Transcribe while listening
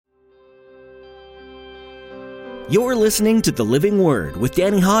You're listening to The Living Word with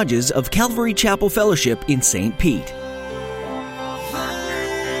Danny Hodges of Calvary Chapel Fellowship in St. Pete.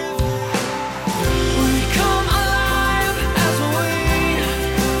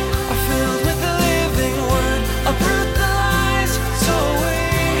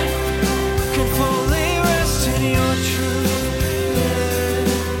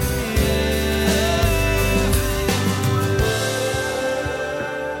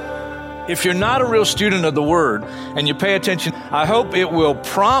 If you're not a real student of the Word and you pay attention, I hope it will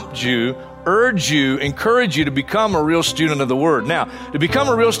prompt you, urge you, encourage you to become a real student of the Word. Now, to become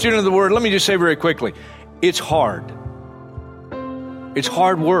a real student of the Word, let me just say very quickly, it's hard. It's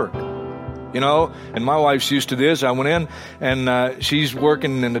hard work. You know, and my wife's used to this. I went in and she's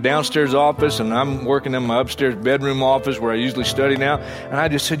working in the downstairs office and I'm working in my upstairs bedroom office where I usually study now. And I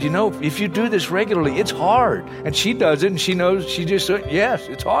just said, you know, if you do this regularly, it's hard. And she does it and she knows, she just said, yes,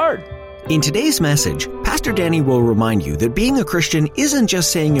 it's hard. In today's message, Pastor Danny will remind you that being a Christian isn't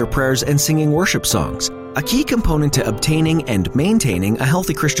just saying your prayers and singing worship songs. A key component to obtaining and maintaining a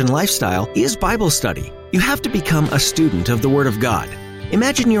healthy Christian lifestyle is Bible study. You have to become a student of the Word of God.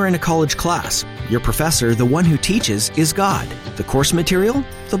 Imagine you're in a college class. Your professor, the one who teaches, is God. The course material?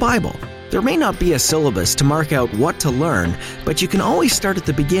 The Bible. There may not be a syllabus to mark out what to learn, but you can always start at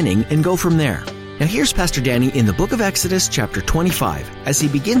the beginning and go from there. Now here's Pastor Danny in the book of Exodus chapter 25 as he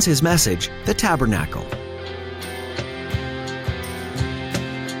begins his message, The Tabernacle. To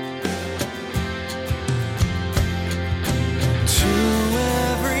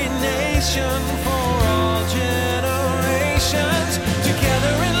every nation for all generations,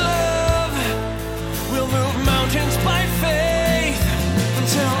 together in love, we'll move mountains by faith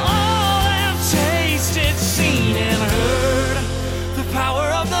until all have tasted, seen, and heard the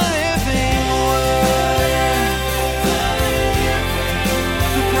power of the living word.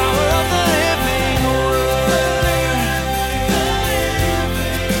 The power of the living word.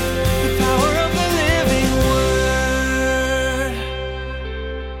 The power of the living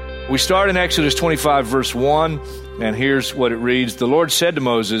word. We start in Exodus 25, verse 1, and here's what it reads. The Lord said to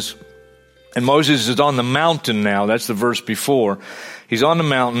Moses, and Moses is on the mountain now. That's the verse before. He's on the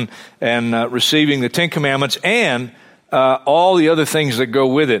mountain and receiving the Ten Commandments and all the other things that go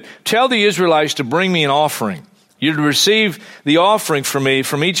with it. Tell the Israelites to bring me an offering. You're to receive the offering from me,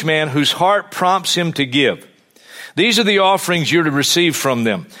 from each man whose heart prompts him to give. These are the offerings you're to receive from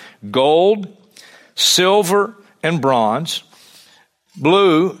them: gold, silver, and bronze,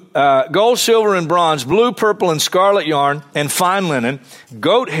 gold, silver, and bronze, blue, purple, and scarlet yarn, and fine linen,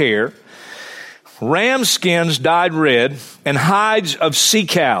 goat hair, ram skins dyed red, and hides of sea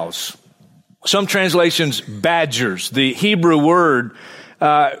cows. Some translations, badgers. The Hebrew word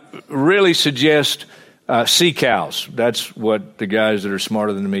really suggests sea cows. That's what the guys that are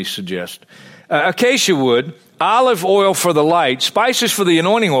smarter than me suggest. Acacia wood, olive oil for the light, spices for the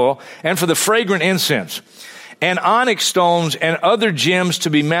anointing oil, and for the fragrant incense, and onyx stones and other gems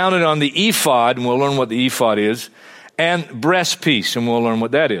to be mounted on the ephod, and we'll learn what the ephod is, and breastpiece, and we'll learn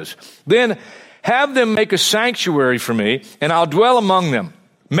what that is. Then have them make a sanctuary for me, and I'll dwell among them.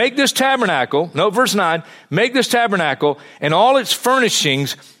 Make this tabernacle, note verse 9, make this tabernacle and all its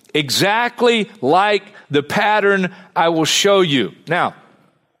furnishings exactly like the pattern I will show you. Now,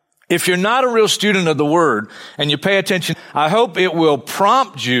 if you're not a real student of the Word and you pay attention, I hope it will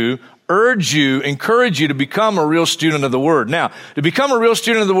prompt you, urge you, encourage you to become a real student of the Word. Now, to become a real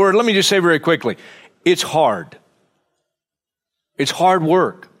student of the Word, let me just say very quickly, it's hard. It's hard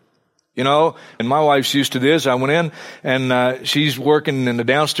work. You know, and my wife's used to this. I went in and she's working in the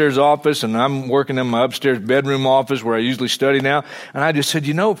downstairs office and I'm working in my upstairs bedroom office where I usually study now. And I just said,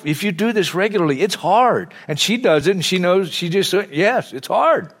 you know, if you do this regularly, it's hard. And she does it and she knows, she just said, yes, it's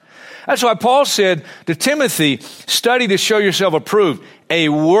hard. That's why Paul said to Timothy, study to show yourself approved, a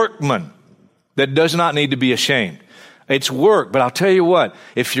workman that does not need to be ashamed. It's work, but I'll tell you what,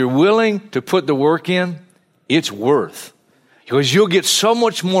 if you're willing to put the work in, it's worth. Because you'll get so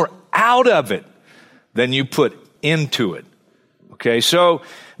much more out of it than you put into it. Okay, so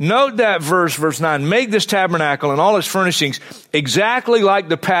note that verse 9. Make this tabernacle and all its furnishings exactly like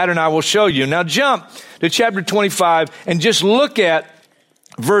the pattern I will show you. Now jump to chapter 25 and just look at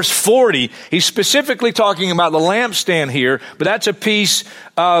verse 40. He's specifically talking about the lampstand here, but that's a piece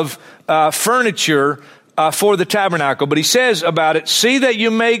of furniture for the tabernacle. But he says about it, see that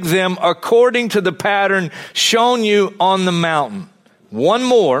you make them according to the pattern shown you on the mountain. One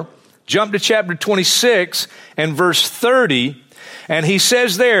more. Jump to chapter 26 and verse 30, and he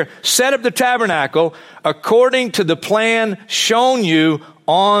says there, set up the tabernacle according to the plan shown you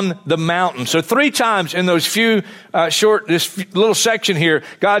on the mountain. So 3 times in those this little section here,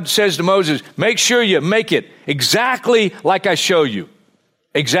 God says to Moses, make sure you make it exactly like I show you.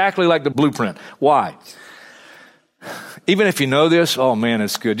 Exactly like the blueprint. Why? Even if you know this, oh man,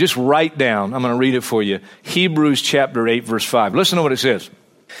 it's good. Just write down, I'm going to read it for you, Hebrews chapter 8, verse 5. Listen to what it says.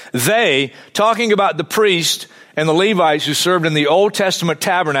 They, talking about the priest and the Levites who served in the Old Testament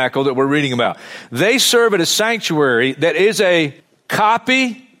tabernacle that we're reading about, they serve at a sanctuary that is a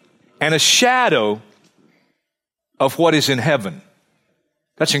copy and a shadow of what is in heaven.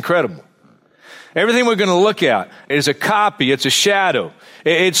 That's incredible. Everything we're going to look at is a copy, it's a shadow.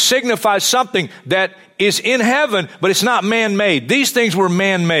 It signifies something that is in heaven, but it's not man-made. These things were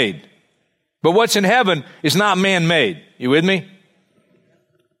man-made. But what's in heaven is not man-made. You with me?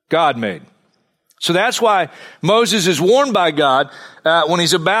 God-made. So that's why Moses is warned by God when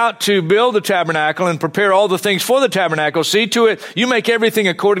he's about to build the tabernacle and prepare all the things for the tabernacle. See to it, you make everything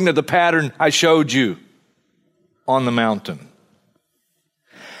according to the pattern I showed you on the mountain.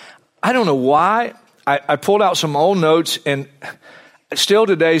 I don't know why. I pulled out some old notes, and still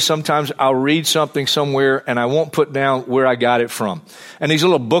today, sometimes I'll read something somewhere and I won't put down where I got it from. And these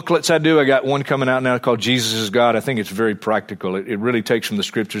little booklets I do, I got one coming out now called Jesus is God. I think it's very practical. It really takes from the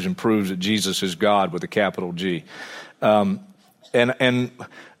scriptures and proves that Jesus is God with a capital G. And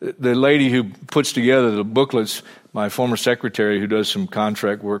the lady who puts together the booklets, my former secretary who does some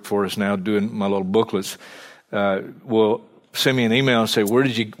contract work for us now doing my little booklets, will send me an email and say, where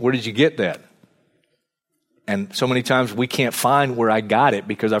did you get that? And so many times we can't find where I got it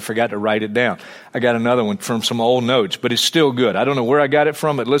because I forgot to write it down. I got another one from some old notes, but it's still good. I don't know where I got it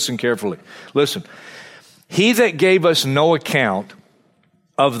from, but listen carefully. Listen. He that gave us no account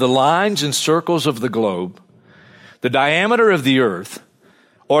of the lines and circles of the globe, the diameter of the earth,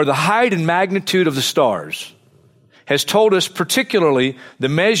 or the height and magnitude of the stars, has told us particularly the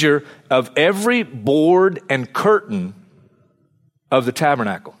measure of every board and curtain of the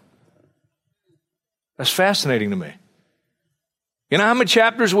tabernacle. That's fascinating to me. You know how many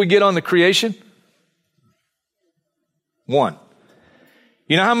chapters we get on the creation? 1.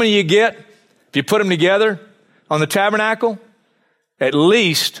 You know how many you get if you put them together on the tabernacle? At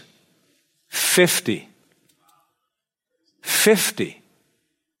least 50. 50.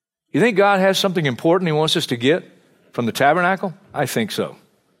 You think God has something important He wants us to get from the tabernacle? I think so.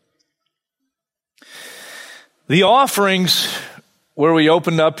 The offerings where we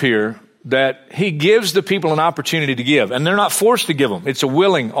opened up here, that He gives the people an opportunity to give. And they're not forced to give them. It's a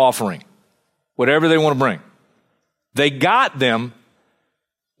willing offering. Whatever they want to bring. They got them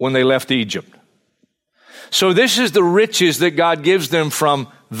when they left Egypt. So this is the riches that God gives them from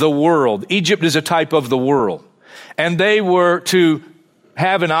the world. Egypt is a type of the world. And they were to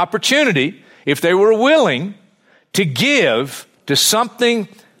have an opportunity, if they were willing, to give to something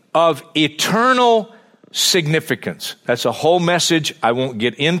of eternal significance. That's a whole message. I won't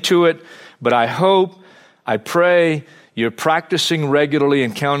get into it, but I hope, I pray you're practicing regularly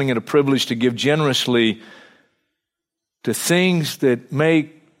and counting it a privilege to give generously to things that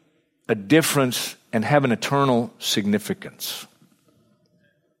make a difference and have an eternal significance.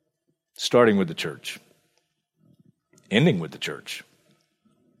 Starting with the church. Ending with the church.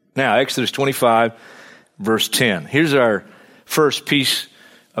 Now, Exodus 25, verse 10. Here's our first piece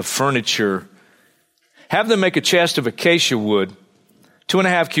of furniture. Have them make a chest of acacia wood,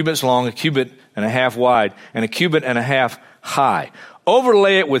 2.5 cubits long, 1.5 cubits wide, and 1.5 cubits high.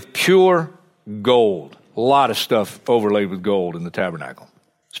 Overlay it with pure gold. A lot of stuff overlaid with gold in the tabernacle.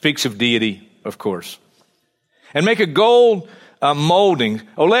 Speaks of deity, of course. And make a gold molding.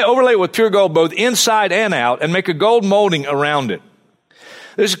 Overlay it with pure gold both inside and out, and make a gold molding around it.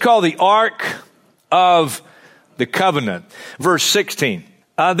 This is called the Ark of the Covenant. Verse 16.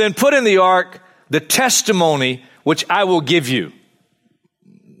 Then put in the ark the testimony which I will give you.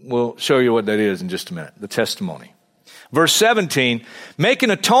 We'll show you what that is in just a minute. The testimony. Verse 17. Make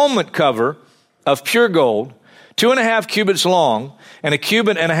an atonement cover of pure gold, 2.5 cubits long, and 1.5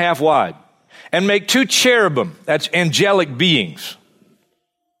 cubits wide. And make 2 cherubim, that's angelic beings,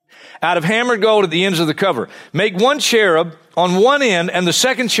 out of hammered gold at the ends of the cover. Make 1 cherub on one end and the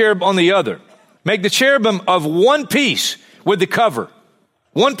second cherub on the other. Make the cherubim of one piece with the cover.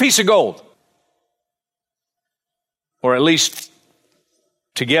 1 piece of gold. Or at least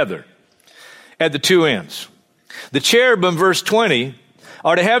together at the 2 ends. The cherubim, verse 20,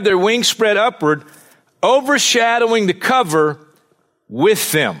 are to have their wings spread upward, overshadowing the cover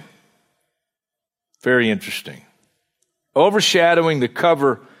with them. Very interesting. Overshadowing the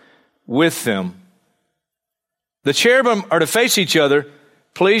cover with them. The cherubim are to face each other.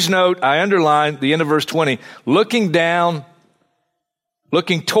 Please note, I underlined the end of verse 20, looking down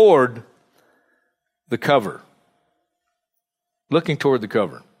looking toward the cover. Looking toward the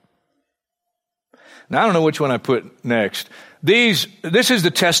cover. Now, I don't know which one I put next. This is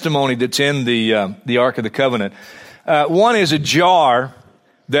the testimony that's in the Ark of the Covenant. One is a jar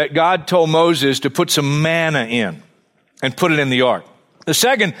that God told Moses to put some manna in and put it in the ark. The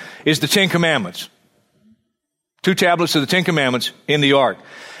second is the Ten Commandments. 2 tablets of the Ten Commandments in the ark.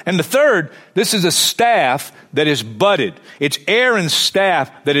 And the third, this is a staff that is budded. It's Aaron's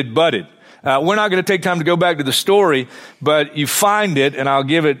staff that had budded. We're not going to take time to go back to the story, but you find it, and I'll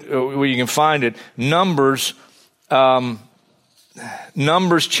give it where you can find it. Numbers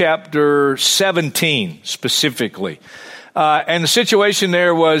chapter 17 specifically. And the situation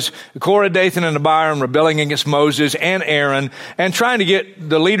there was Korah, Dathan, and Abiram rebelling against Moses and Aaron and trying to get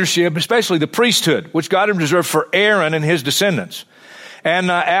the leadership, especially the priesthood, which God had reserved for Aaron and his descendants.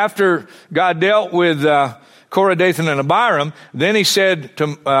 And after God dealt with Korah, Dathan, and Abiram, then he said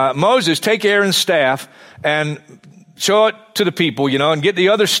to Moses, take Aaron's staff and show it to the people, and get the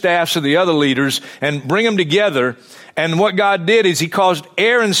other staffs of the other leaders and bring them together. And what God did is he caused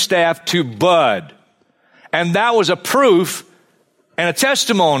Aaron's staff to bud. And that was a proof and a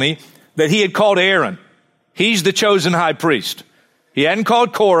testimony that he had called Aaron. He's the chosen high priest. He hadn't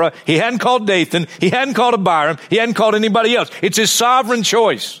called Korah. He hadn't called Dathan. He hadn't called Abiram. He hadn't called anybody else. It's his sovereign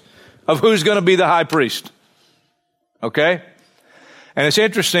choice of who's going to be the high priest. Okay? And it's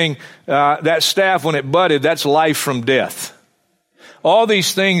interesting, that staff, when it budded, that's life from death. All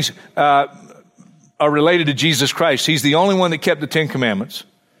these things are related to Jesus Christ. He's the only one that kept the Ten Commandments.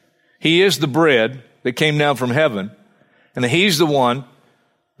 He is the bread that came down from heaven. And he's the one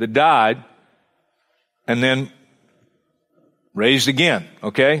that died and then raised again.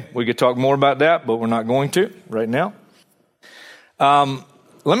 Okay? We could talk more about that, but we're not going to right now.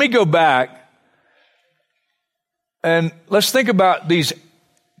 Let me go back and let's think about these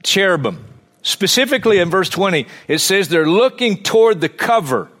cherubim. Specifically in verse 20, it says they're looking toward the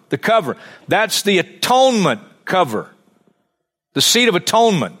cover. The cover. That's the atonement cover. The seat of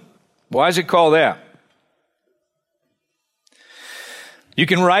atonement. Why is it called that? You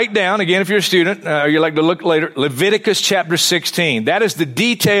can write down, again, if you're a student, or you like to look later, Leviticus chapter 16. That is the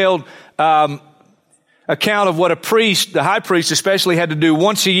detailed account of what a priest, the high priest especially, had to do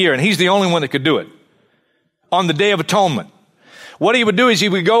once a year. And he's the only one that could do it. On the Day of Atonement. What he would do is he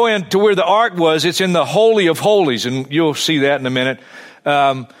would go in to where the ark was. It's in the Holy of Holies, and you'll see that in a minute.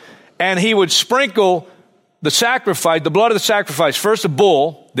 And he would sprinkle the sacrifice, the blood of the sacrifice, first a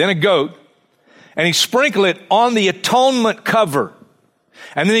bull, then a goat, and he'd sprinkle it on the atonement cover.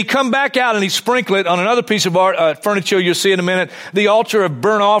 And then he'd come back out and he'd sprinkle it on another piece of furniture you'll see in a minute, the altar of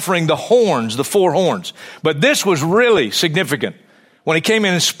burnt offering, the horns, the 4 horns. But this was really significant when he came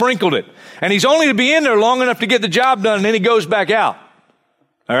in and sprinkled it. And he's only to be in there long enough to get the job done, and then he goes back out.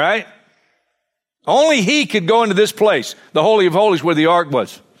 All right? Only he could go into this place, the Holy of Holies where the ark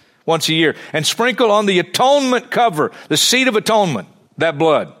was, once a year, and sprinkle on the atonement cover, the seat of atonement, that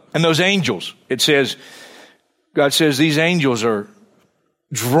blood. And those angels, it says, God says these angels are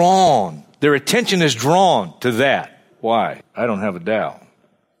drawn. Their attention is drawn to that. Why? I don't have a doubt.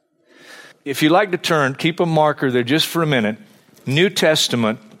 If you like to turn, keep a marker there just for a minute. New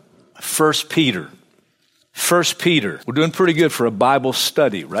Testament, 1 Peter. 1 Peter. We're doing pretty good for a Bible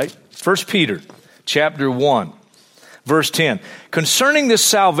study, right? 1 Peter, chapter 1, verse 10. Concerning this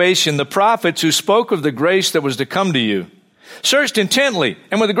salvation, the prophets who spoke of the grace that was to come to you searched intently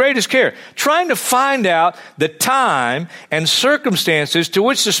and with the greatest care, trying to find out the time and circumstances to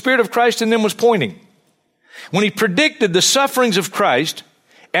which the Spirit of Christ in them was pointing, when he predicted the sufferings of Christ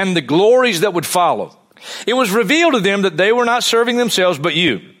and the glories that would follow. It was revealed to them that they were not serving themselves but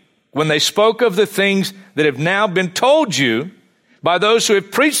you, when they spoke of the things that have now been told you by those who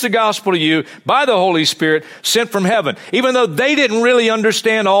have preached the gospel to you by the Holy Spirit sent from heaven, even though they didn't really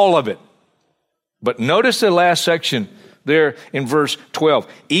understand all of it. But notice the last section there in verse 12.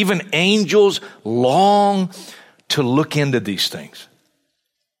 Even angels long to look into these things.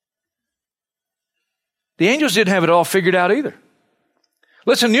 The angels didn't have it all figured out either.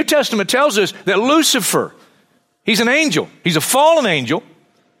 Listen, New Testament tells us that Lucifer, he's an angel. He's a fallen angel.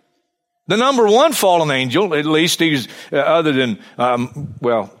 The number one fallen angel, at least he's other than,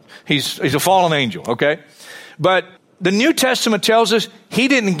 he's a fallen angel, okay? But the New Testament tells us he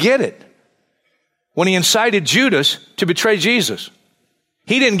didn't get it when he incited Judas to betray Jesus.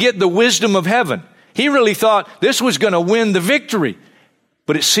 He didn't get the wisdom of heaven. He really thought this was going to win the victory,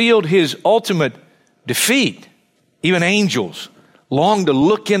 but it sealed his ultimate defeat. Even angels long to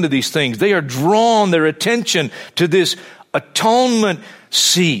look into these things. They are drawn their attention to this atonement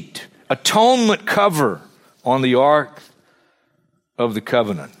seat, atonement cover on the Ark of the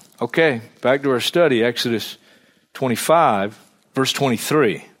covenant. Okay, back to our study, Exodus 25, verse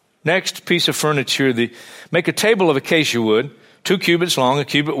 23. Next piece of furniture, make a table of acacia wood, 2 cubits long, a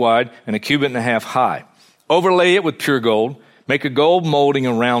cubit wide, and a cubit and a half high. Overlay it with pure gold. Make a gold molding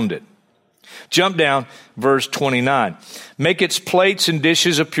around it. Jump down, verse 29. Make its plates and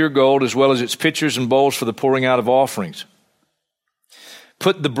dishes of pure gold, as well as its pitchers and bowls for the pouring out of offerings.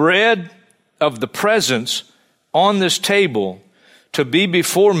 Put the bread of the presence on this table to be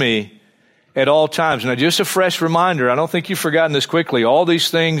before me at all times. Now, just a fresh reminder, I don't think you've forgotten this quickly. All these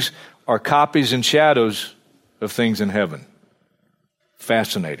things are copies and shadows of things in heaven.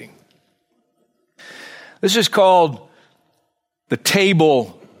 Fascinating. This is called the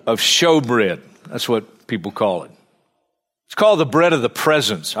table of showbread. That's what people call it. It's called the bread of the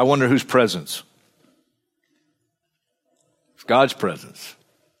presence. I wonder whose presence? It's God's presence.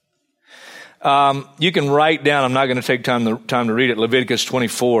 You can write down, I'm not going to take time to read it, Leviticus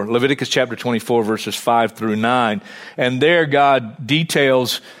chapter 24, verses 5 through 9. And there God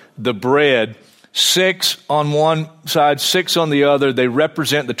details the bread, 6 on one side, 6 on the other. They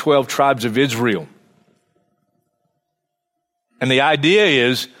represent the 12 tribes of Israel. And the idea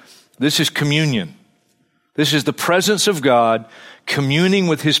is, this is communion. This is the presence of God communing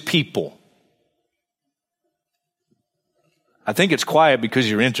with his people. I think it's quiet because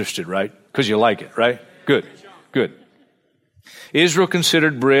you're interested, right? Because you like it, right? Good. Israel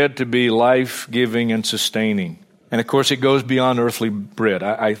considered bread to be life-giving and sustaining. And of course, it goes beyond earthly bread.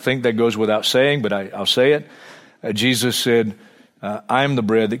 I think that goes without saying, but I'll say it. Jesus said, I am the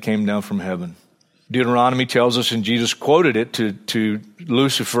bread that came down from heaven. Deuteronomy tells us, and Jesus quoted it to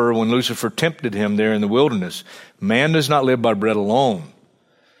Lucifer when Lucifer tempted him there in the wilderness. Man does not live by bread alone,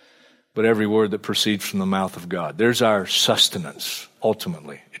 but every word that proceeds from the mouth of God. There's our sustenance,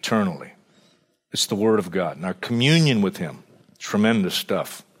 ultimately, eternally. It's the word of God and our communion with him. Tremendous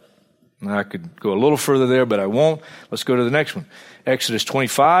stuff. Now, I could go a little further there, but I won't. Let's go to the next one. Exodus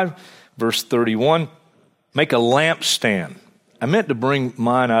 25, verse 31. Make a lampstand. I meant to bring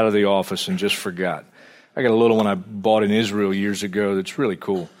mine out of the office and just forgot. I got a little one I bought in Israel years ago that's really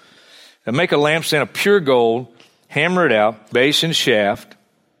cool. And make a lampstand of pure gold, hammer it out, base and shaft.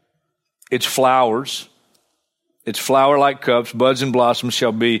 Its flowers, its flower-like cups, buds and blossoms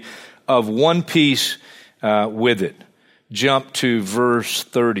shall be of one piece with it. Jump to verse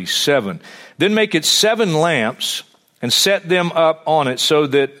 37. Then make it 7 lamps and set them up on it so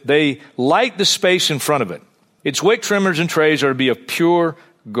that they light the space in front of it. Its wick trimmers and trays are to be of pure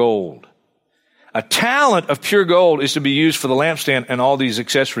gold. A talent of pure gold is to be used for the lampstand and all these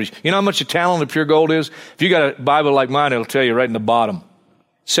accessories. You know how much a talent of pure gold is? If you got a Bible like mine, it'll tell you right in the bottom.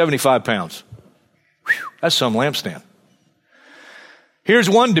 75 pounds. Whew, that's some lampstand. Here's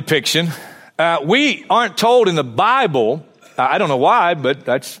one depiction. We aren't told in the Bible, I don't know why, but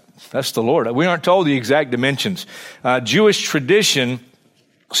that's the Lord. We aren't told the exact dimensions. Jewish tradition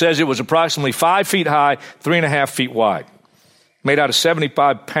says it was approximately 5 feet high, 3.5 feet wide, made out of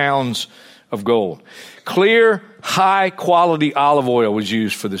 75 pounds of gold. Clear, high-quality olive oil was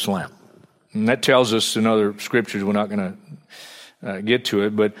used for this lamp. And that tells us in other scriptures, we're not going to get to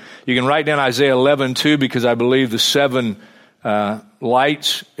it, but you can write down Isaiah 11:2 because I believe the 7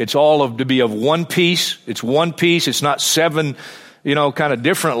 lights, it's all to be of one piece. It's one piece. It's not 7, kind of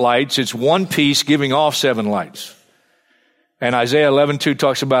different lights. It's one piece giving off 7 lights. And Isaiah 11:2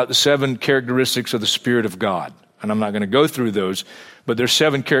 talks about the 7 characteristics of the Spirit of God. And I'm not going to go through those, but there's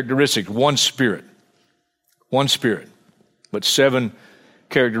 7 characteristics. One Spirit, but 7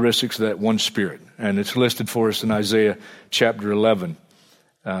 characteristics of that one Spirit. And it's listed for us in Isaiah chapter 11,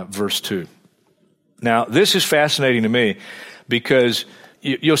 verse 2. Now, this is fascinating to me because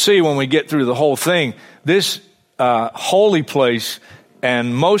you'll see when we get through the whole thing, this holy place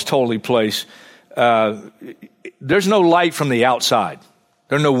and most holy place, there's no light from the outside.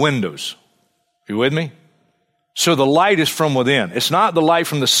 There are no windows. You with me? So the light is from within. It's not the light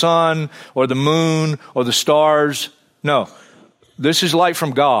from the sun or the moon or the stars. No, this is light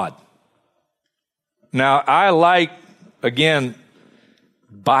from God. Now, I like, again,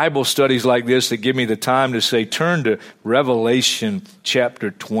 Bible studies like this that give me the time to say, turn to Revelation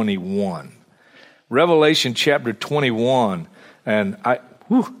chapter 21. Revelation chapter 21, and I'm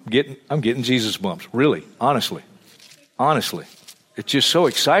getting Jesus bumps, really, honestly. It's just so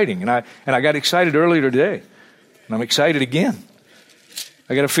exciting, and I got excited earlier today, and I'm excited again.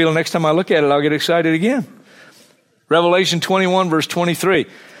 I got a feeling next time I look at it, I'll get excited again. Revelation 21, verse 23.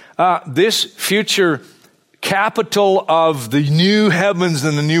 This future capital of the new heavens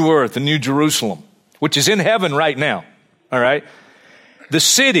and the new earth, the new Jerusalem, which is in heaven right now, all right? The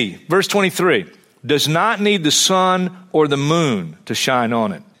city, verse 23, does not need the sun or the moon to shine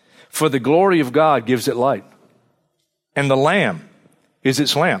on it, for the glory of God gives it light, and the Lamb is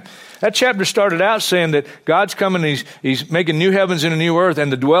its lamp. That chapter started out saying that God's coming, he's making new heavens and a new earth,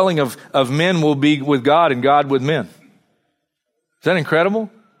 and the dwelling of men will be with God and God with men. Is that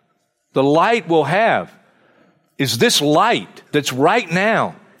incredible? The light we'll have is this light that's right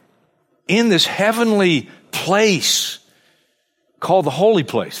now in this heavenly place called the holy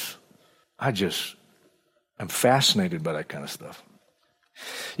place. I'm fascinated by that kind of stuff.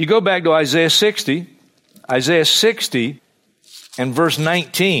 You go back to Isaiah 60 and verse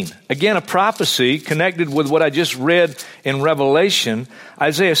 19. Again, a prophecy connected with what I just read in Revelation.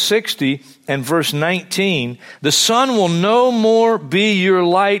 Isaiah 60 and verse 19. The sun will no more be your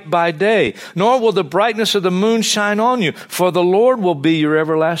light by day, nor will the brightness of the moon shine on you, for the Lord will be your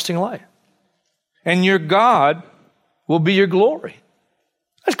everlasting light, and your God will be your glory.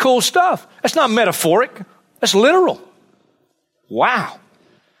 That's cool stuff. That's not metaphoric. That's literal. Wow.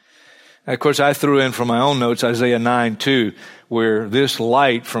 And of course, I threw in from my own notes Isaiah 9:2, where this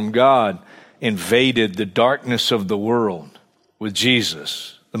light from God invaded the darkness of the world with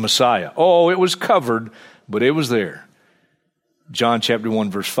Jesus, the Messiah. Oh, it was covered, but it was there. John chapter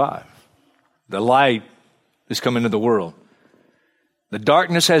 1, verse 5. The light has come into the world. The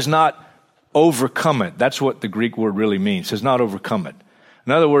darkness has not overcome it. That's what the Greek word really means, has not overcome it.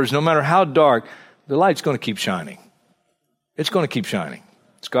 In other words, no matter how dark, the light's going to keep shining. It's going to keep shining.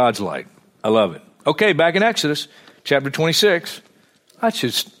 It's God's light. I love it. Okay, back in Exodus chapter 26.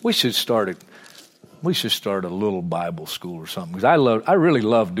 We should start a little Bible school or something, because I really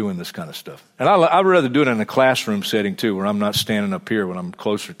love doing this kind of stuff. And I'd rather do it in a classroom setting too, where I'm not standing up here when I'm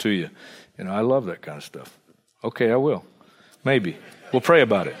closer to you. I love that kind of stuff. Okay, I will. Maybe. We'll pray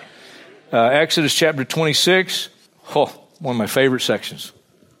about it. Exodus chapter 26. One of my favorite sections.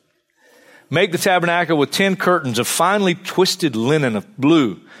 Make the tabernacle with 10 curtains of finely twisted linen of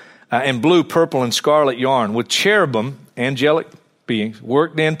blue, and blue, purple, and scarlet yarn, with cherubim, angelic beings,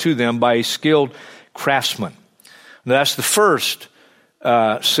 worked into them by a skilled craftsman. Now, that's the first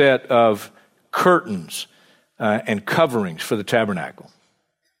set of curtains and coverings for the tabernacle.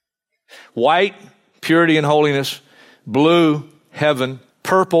 White, purity and holiness. Blue, heaven.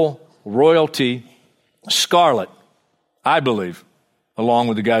 Purple, royalty. Scarlet, I believe, along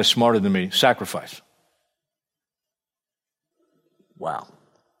with the guys smarter than me, sacrifice. Wow.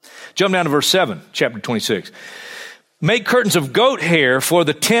 Jump down to verse 7, chapter 26. Make curtains of goat hair for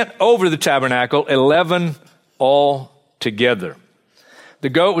the tent over the tabernacle, 11 all together. The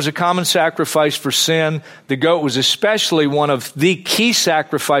goat was a common sacrifice for sin. The goat was especially one of the key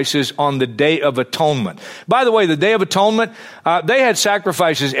sacrifices on the Day of Atonement. By the way, the Day of Atonement, they had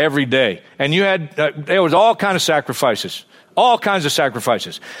sacrifices every day. And there was all kinds of sacrifices. All kinds of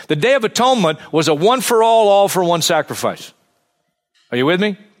sacrifices. The Day of Atonement was a all for one sacrifice. Are you with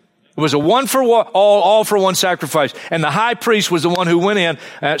me? It was a all for one sacrifice. And the high priest was the one who went in,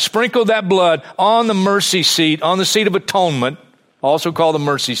 sprinkled that blood on the mercy seat, on the seat of atonement, also called the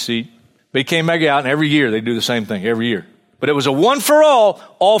mercy seat. But he came back out, and every year they do the same thing, every year. But it was a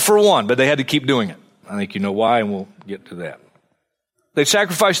all for one, but they had to keep doing it. I think you know why, and we'll get to that. They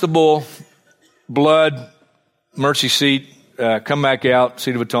sacrificed the bull, blood, mercy seat, come back out,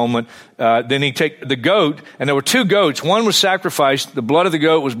 seat of atonement. Then he take the goat, and there were 2 goats. One was sacrificed. The blood of the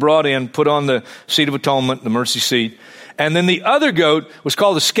goat was brought in, put on the seat of atonement, the mercy seat. And then the other goat was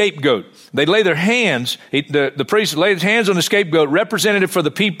called the scapegoat. They'd lay their hands, the priest laid his hands on the scapegoat, representative for the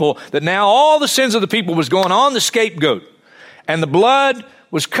people, that now all the sins of the people was going on the scapegoat. And the blood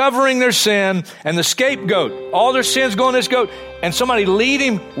was covering their sin, and the scapegoat, all their sins going to this goat, and somebody lead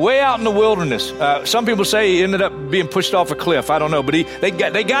him way out in the wilderness. Some people say he ended up being pushed off a cliff. I don't know, but they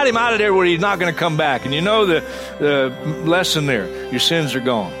got him out of there where he's not going to come back. And you know the lesson there. Your sins are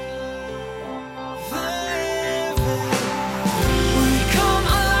gone.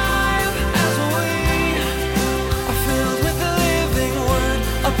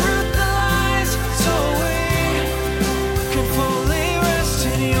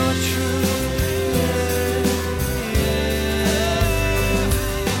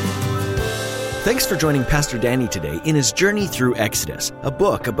 Thanks for joining Pastor Danny today in his journey through Exodus, a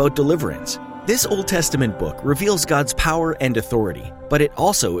book about deliverance. This Old Testament book reveals God's power and authority, but it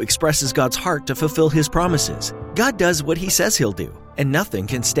also expresses God's heart to fulfill His promises. God does what He says He'll do, and nothing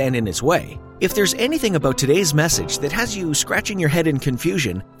can stand in His way. If there's anything about today's message that has you scratching your head in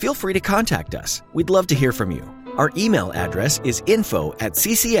confusion, feel free to contact us. We'd love to hear from you. Our email address is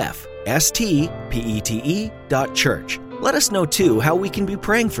info@ccfstpete.church. Let us know, too, how we can be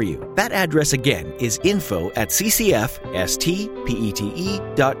praying for you. That address again is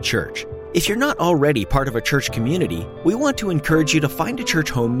info@ccfstpete.church. If you're not already part of a church community, we want to encourage you to find a church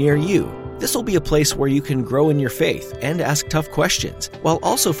home near you. This will be a place where you can grow in your faith and ask tough questions, while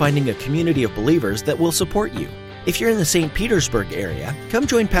also finding a community of believers that will support you. If you're in the St. Petersburg area, come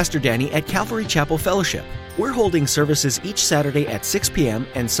join Pastor Danny at Calvary Chapel Fellowship. We're holding services each Saturday at 6 p.m.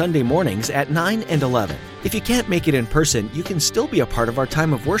 and Sunday mornings at 9 and 11. If you can't make it in person, you can still be a part of our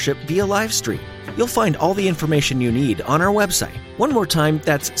time of worship via live stream. You'll find all the information you need on our website. One more time,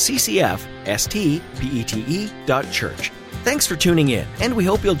 that's ccfstpete.church. Thanks for tuning in, and we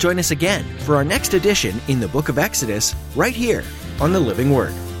hope you'll join us again for our next edition in the book of Exodus, right here on The Living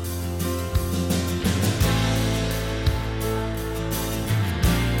Word.